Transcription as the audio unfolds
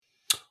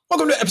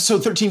Welcome to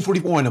episode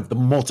 1341 of the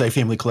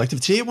Multifamily Collective.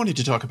 Today I wanted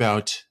to talk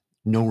about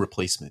no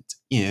replacement.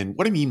 And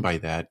what I mean by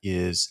that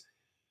is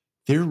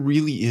there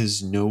really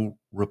is no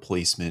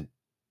replacement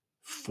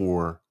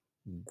for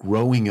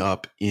growing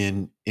up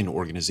in an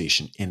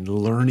organization and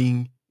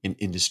learning an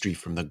industry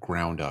from the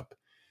ground up.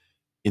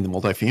 In the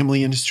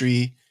multifamily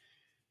industry,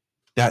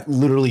 that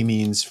literally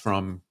means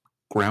from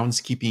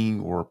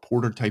groundskeeping or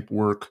porter type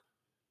work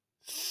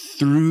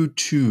through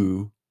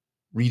to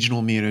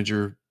regional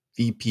manager,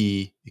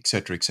 VP, et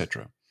cetera, et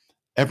cetera.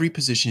 Every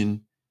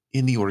position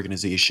in the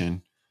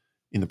organization,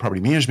 in the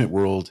property management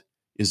world,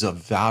 is of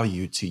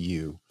value to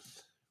you.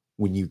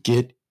 When you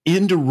get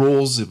into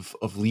roles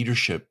of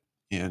leadership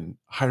and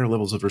higher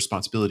levels of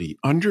responsibility,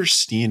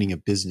 understanding a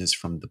business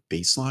from the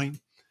baseline,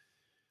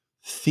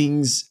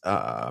 things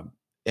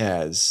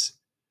as,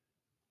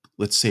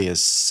 let's say,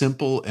 as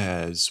simple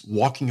as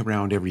walking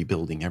around every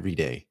building every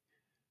day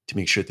to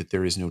make sure that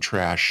there is no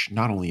trash,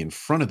 not only in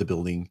front of the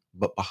building,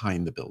 but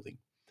behind the building.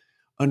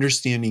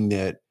 Understanding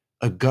that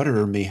a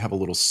gutter may have a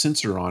little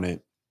sensor on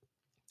it,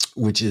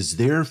 which is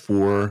there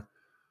for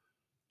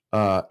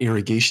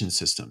irrigation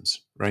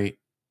systems, right?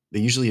 They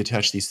usually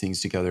attach these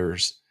things together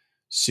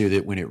so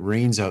that when it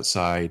rains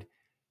outside,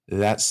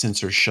 that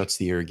sensor shuts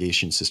the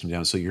irrigation system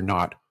down. So you're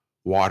not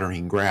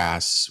watering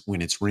grass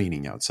when it's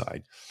raining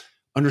outside.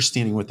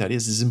 Understanding what that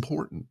is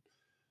important.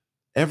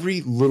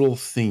 Every little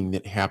thing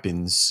that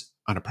happens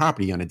on a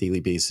property on a daily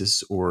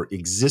basis or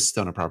exists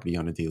on a property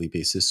on a daily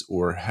basis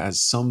or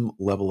has some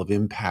level of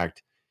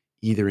impact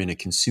either in a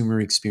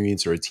consumer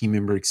experience or a team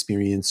member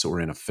experience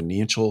or in a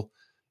financial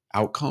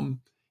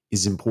outcome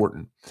is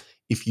important.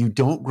 If you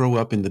don't grow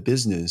up in the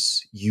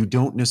business, you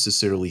don't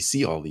necessarily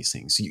see all these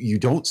things. You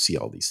don't see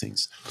all these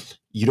things.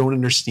 You don't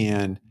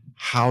understand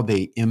how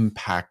they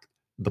impact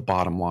the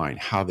bottom line,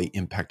 how they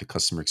impact the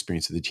customer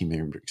experience or the team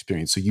member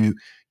experience. So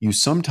you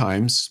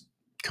sometimes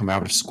come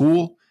out of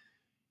school,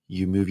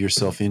 you move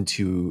yourself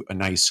into a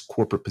nice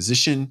corporate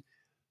position.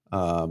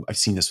 I've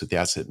seen this with the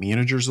asset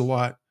managers a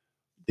lot.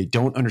 They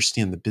don't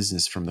understand the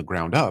business from the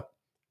ground up.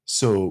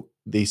 So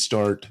they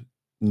start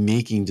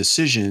making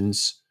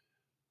decisions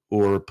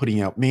or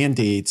putting out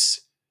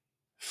mandates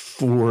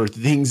for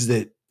things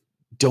that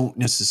don't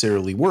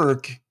necessarily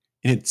work.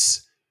 And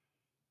it's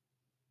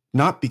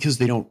not because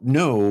they don't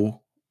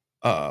know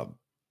that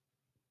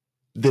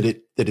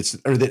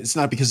it's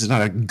not because it's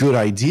not a good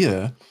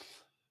idea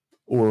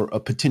or a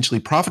potentially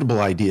profitable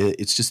idea.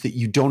 It's just that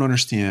you don't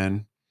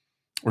understand,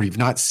 or you've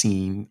not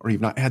seen, or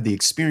you've not had the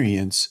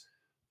experience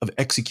of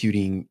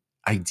executing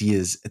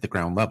ideas at the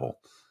ground level.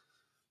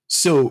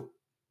 So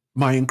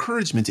my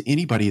encouragement to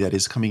anybody that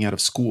is coming out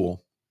of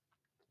school,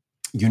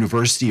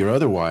 university or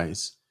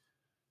otherwise,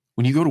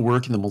 when you go to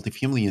work in the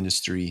multifamily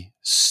industry,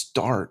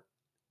 start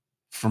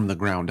from the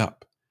ground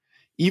up.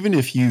 Even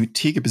if you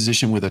take a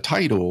position with a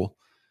title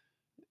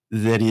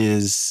that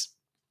is,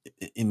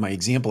 in my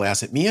example,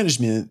 asset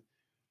management,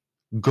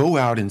 go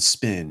out and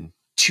spend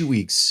 2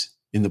 weeks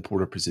in the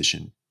porter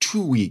position,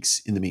 2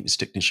 weeks in the maintenance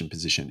technician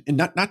position, and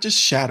not just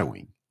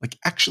shadowing, like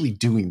actually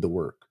doing the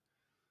work.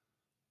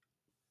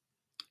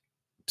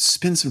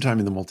 Spend some time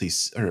in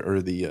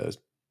the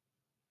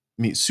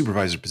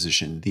supervisor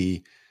position,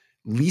 the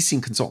leasing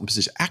consultant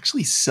position.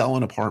 Actually sell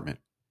an apartment.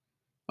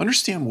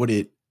 Understand what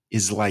it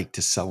is like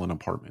to sell an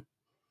apartment.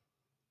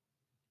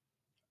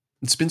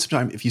 And spend some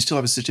time, if you still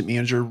have assistant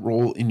manager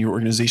role in your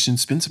organization,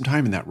 spend some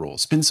time in that role.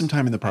 Spend some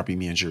time in the property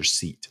manager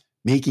seat,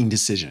 making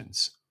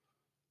decisions.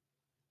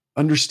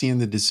 Understand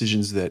the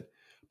decisions that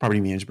property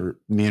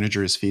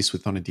manager is faced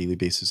with on a daily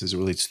basis as it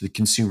relates to the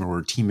consumer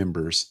or team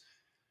members.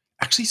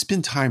 Actually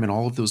spend time in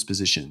all of those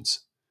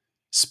positions.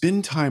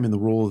 Spend time in the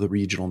role of the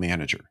regional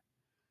manager.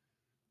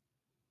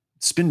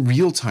 Spend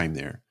real time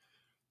there.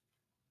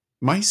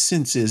 My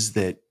sense is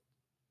that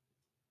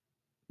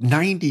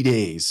 90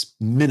 days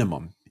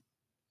minimum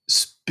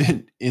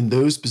spent in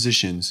those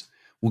positions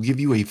will give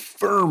you a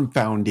firm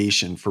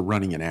foundation for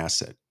running an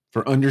asset,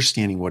 for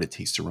understanding what it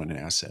takes to run an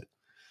asset.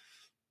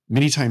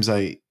 Many times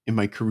in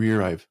my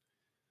career, I've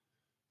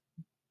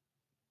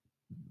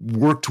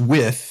worked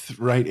with,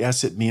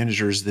 asset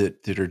managers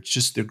that are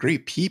just, they're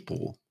great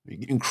people,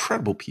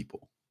 incredible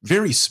people,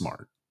 very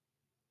smart,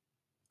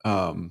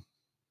 and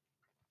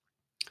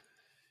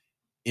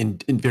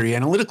very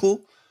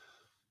analytical,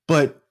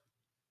 but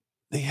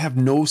they have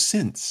no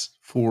sense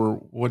for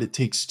what it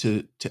takes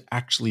to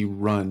actually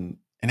run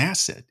an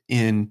asset.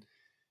 And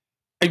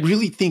I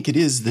really think it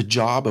is the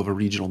job of a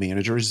regional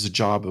manager, is the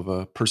job of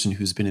a person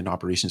who's been in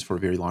operations for a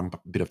very long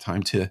bit of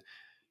time to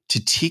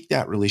take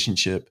that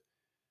relationship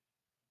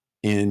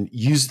and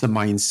use the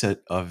mindset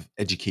of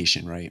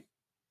education, right?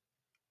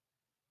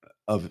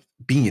 Of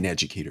being an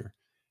educator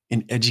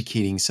and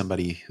educating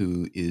somebody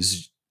who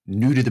is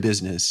new to the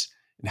business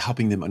and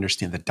helping them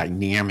understand the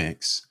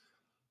dynamics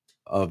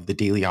of the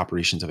daily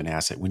operations of an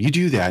asset. When you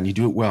do that and you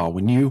do it well,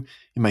 in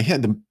my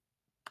head, the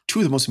two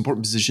of the most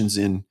important positions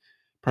in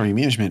property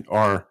management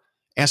are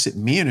asset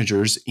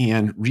managers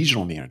and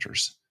regional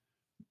managers.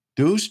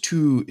 Those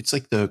two, it's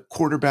like the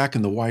quarterback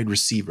and the wide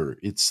receiver.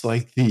 It's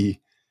like the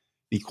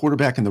the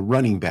quarterback and the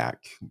running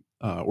back,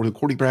 or the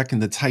quarterback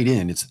and the tight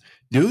end. It's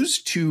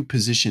those two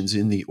positions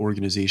in the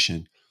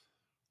organization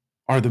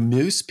are the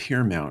most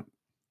paramount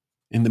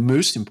and the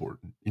most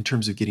important in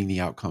terms of getting the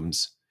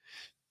outcomes.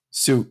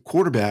 So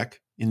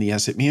quarterback in the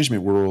asset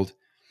management world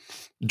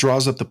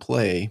draws up the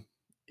play,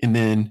 and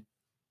then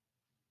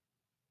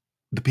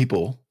the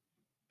people,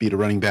 be it a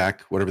running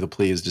back, whatever the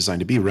play is designed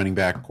to be, running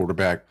back,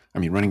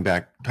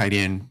 tight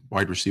end,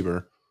 wide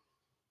receiver,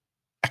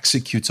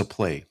 executes a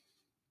play,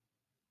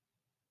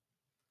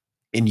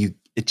 and you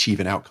achieve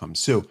an outcome.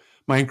 So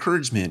my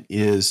encouragement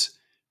is,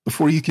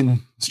 before you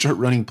can start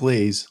running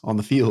plays on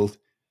the field,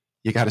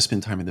 you got to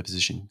spend time in the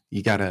position.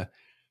 You got to,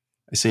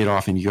 I say it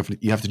often, you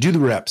have to do the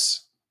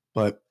reps,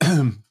 but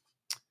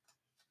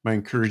my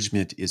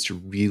encouragement is to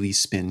really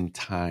spend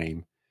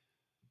time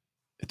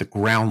at the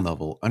ground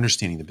level,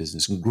 understanding the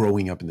business and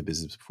growing up in the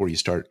business before you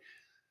start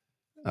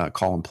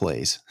calling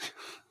plays.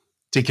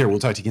 Take care. We'll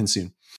talk to you again soon.